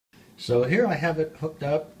So here I have it hooked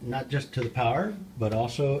up not just to the power, but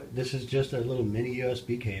also this is just a little mini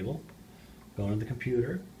USB cable going to the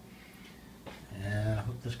computer. And I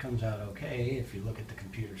hope this comes out okay. If you look at the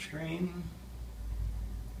computer screen,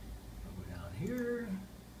 go down here,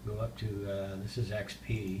 go up to, this is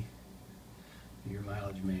XP. Your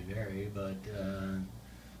mileage may vary, but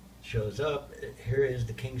shows up. Here is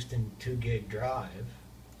the Kingston 2 gig drive.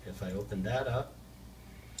 If I open that up,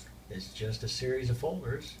 it's just a series of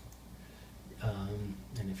folders.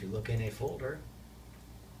 And if you look in a folder,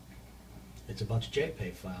 it's a bunch of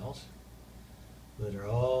JPEG files that are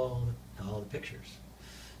all the pictures.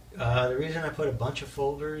 The reason I put a bunch of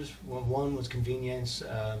folders, well, one was convenience.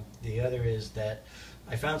 The other is that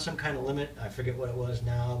I found some kind of limit. I forget what it was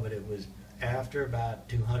now, but it was after about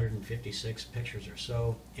 256 pictures or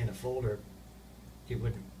so in a folder, it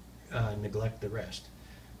would neglect the rest.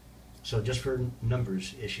 So just for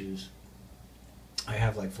numbers issues, I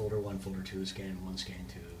have like folder 1, folder 2, scan 1, scan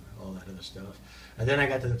 2, all that other stuff. And then I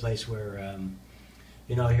got to the place where,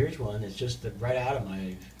 you know, here's one. It's just that right out of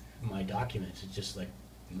my documents. It's just like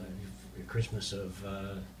Christmas of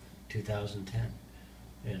 2010,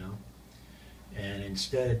 you know. And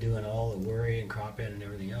instead of doing all the worry and crop in and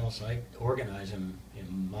everything else, I organize them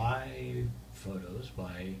in my photos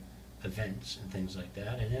by events and things like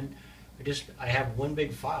that. And then I have one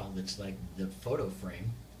big file that's like the photo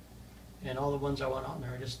frame, and all the ones I want on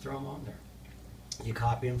there, I just throw them on there. You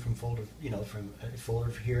copy them from folder, you know, from a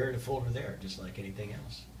folder here to folder there, just like anything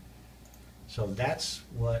else. So that's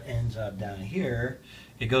what ends up down here.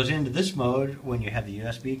 It goes into this mode when you have the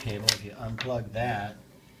USB cable. If you unplug that,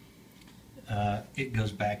 it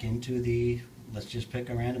goes back into the, let's just pick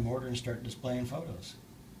a random order and start displaying photos.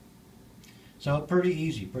 So pretty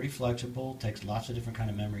easy, pretty flexible, takes lots of different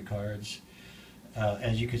kind of memory cards.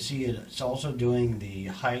 As you can see, it's also doing the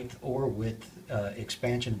height or width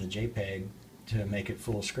expansion of the JPEG to make it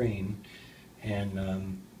full screen.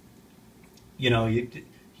 And you know,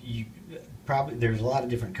 you probably, there's a lot of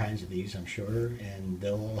different kinds of these, I'm sure, and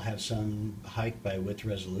they'll all have some height by width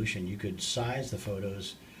resolution. You could size the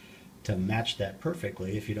photos to match that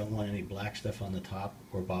perfectly if you don't want any black stuff on the top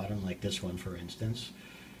or bottom, like this one, for instance.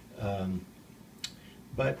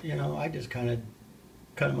 But you know, I just kind of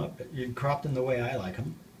cut them up, you crop them the way I like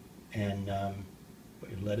them, and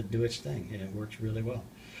let it do its thing, and it works really well.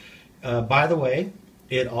 By the way,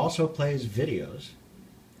 it also plays videos,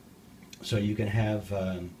 so you can have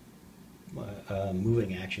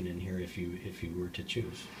moving action in here if you were to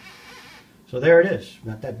choose. So there it is,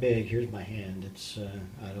 not that big. Here's my hand. It's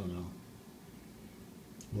I don't know,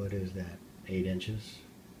 what is that? 8 inches,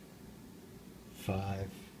 5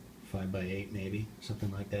 by 8 maybe, something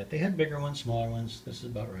like that. They had bigger ones, smaller ones. This is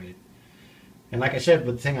about right. And like I said,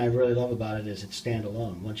 the thing I really love about it is it's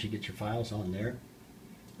standalone. Once you get your files on there,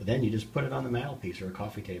 then you just put it on the mantelpiece or a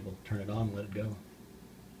coffee table, turn it on, let it go.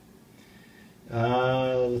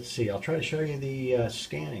 Let's see, I'll try to show you the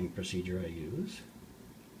scanning procedure I use.